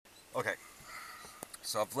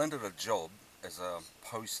So I've landed a job as a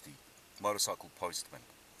postie, motorcycle postman.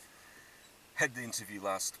 Had the interview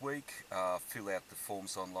last week, fill out the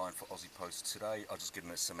forms online for Aussie Post today. I'll just get an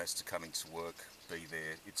SMS to come into work, be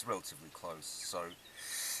there. It's relatively close, so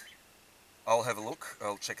I'll have a look,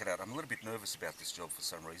 I'll check it out. I'm a little bit nervous about this job for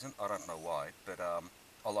some reason. I don't know why, but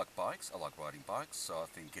I like bikes, I like riding bikes, so I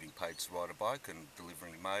think getting paid to ride a bike and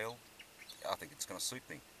delivering mail, I think it's going to suit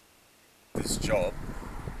me. This job,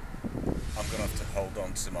 I'm going to have to hold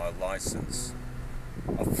on to my license.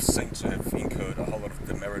 I've seemed to have incurred a whole lot of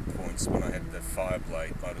demerit points when I had the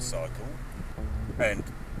Fireblade motorcycle, and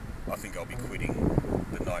I think I'll be quitting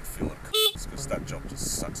the night fill at because that job just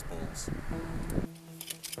sucks balls.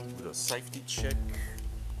 With a safety check,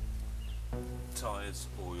 tyres,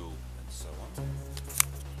 oil, and so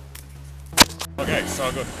on. Okay, so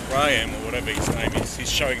I've got Graham, or whatever his name is, he's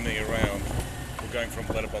showing me around. We're going from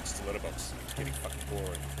letterbox to letterbox. It's getting fucking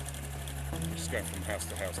boring. I'm just going from house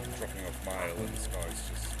to house, dropping off mail, and this guy's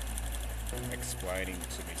just explaining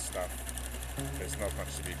to me stuff. There's not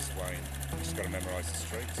much to be explained. Just got to memorise the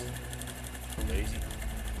streets. Easy.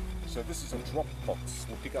 So this is a drop box.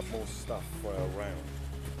 We'll pick up more stuff for our round.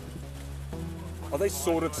 Are they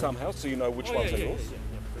sorted somehow so you know which ones are yours?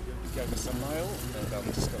 He gave me some mail, and I'm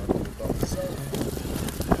just going to do it by myself.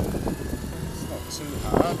 It's not too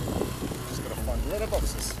hard. Just got to find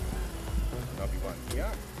letterboxes. There'll be one here.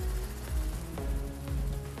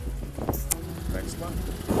 Next one.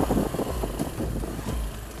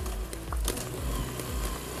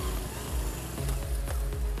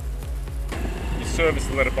 You service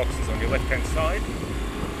the letterboxes on your left hand side.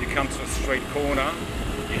 You come to a street corner,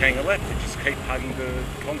 you hang a left and just keep hugging the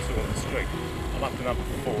contour of the street. I'm up to number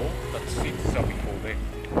 4, that's it, something more there.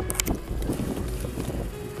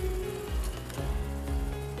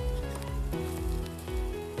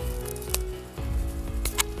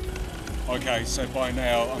 Okay, so by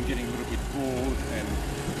now I'm getting a little bit bored and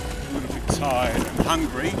a little bit tired and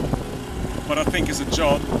hungry, but I think as a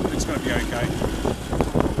job it's going to be okay.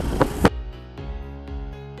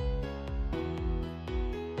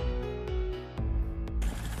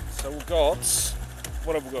 So we've got,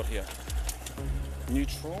 what have we got here?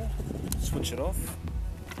 Neutral, switch it off.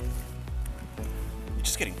 It's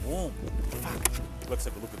just getting warm. Fuck. Let's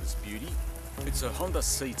have a look at this beauty. It's a Honda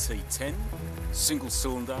CT10, single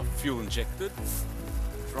cylinder, fuel injected,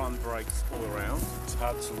 drum brakes all around. It's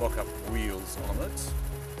hard to lock up wheels on it.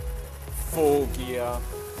 4 gear,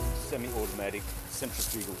 semi-automatic,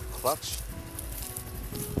 centrifugal clutch.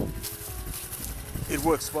 It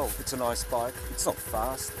works well, it's a nice bike, it's not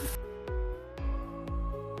fast.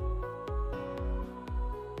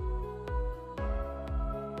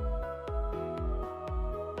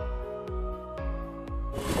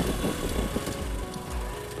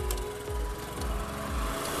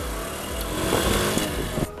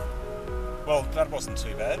 Well, that wasn't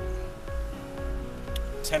too bad.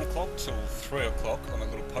 10 o'clock till 3 o'clock on a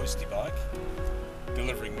little postie bike,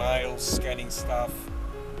 delivering mail, scanning stuff.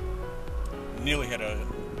 Nearly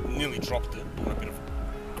dropped it on a bit of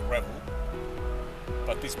gravel,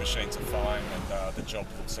 but these machines are fine and the job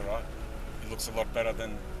looks alright. It looks a lot better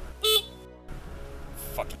than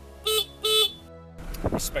fucking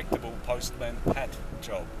respectable postman pat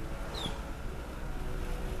job.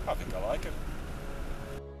 I think I like it.